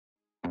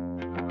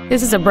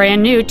This is a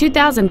brand new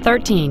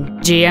 2013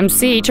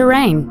 GMC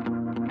Terrain.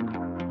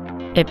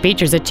 It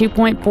features a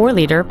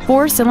 2.4-liter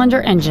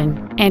four-cylinder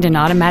engine and an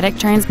automatic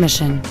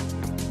transmission.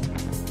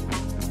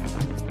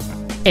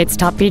 Its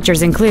top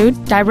features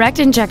include direct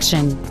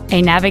injection,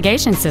 a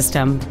navigation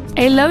system,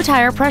 a low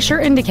tire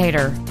pressure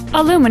indicator,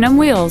 aluminum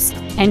wheels,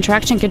 and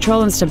traction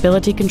control and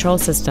stability control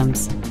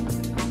systems.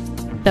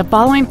 The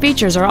following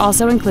features are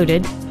also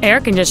included: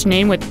 air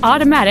conditioning with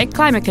automatic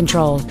climate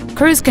control,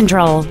 cruise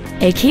control,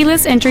 a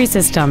keyless entry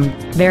system,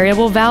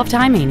 variable valve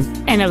timing,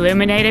 an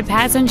illuminated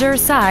passenger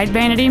side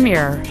vanity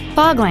mirror,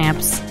 fog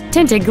lamps,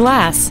 tinted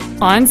glass,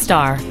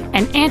 OnStar,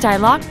 an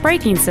anti-lock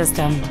braking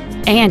system,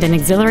 and an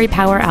auxiliary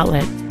power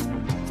outlet.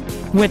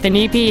 With an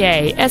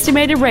EPA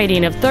estimated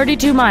rating of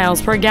 32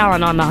 miles per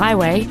gallon on the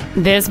highway,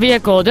 this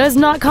vehicle does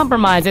not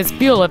compromise its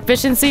fuel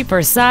efficiency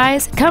for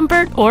size,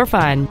 comfort, or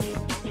fun.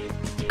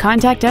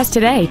 Contact us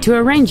today to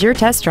arrange your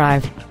test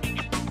drive.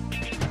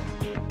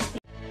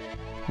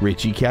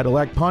 Ritchey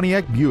Cadillac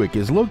Pontiac Buick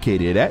is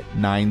located at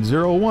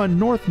 901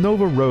 North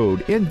Nova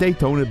Road in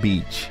Daytona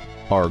Beach.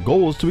 Our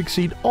goal is to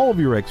exceed all of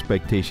your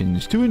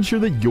expectations to ensure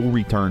that you'll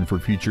return for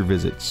future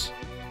visits.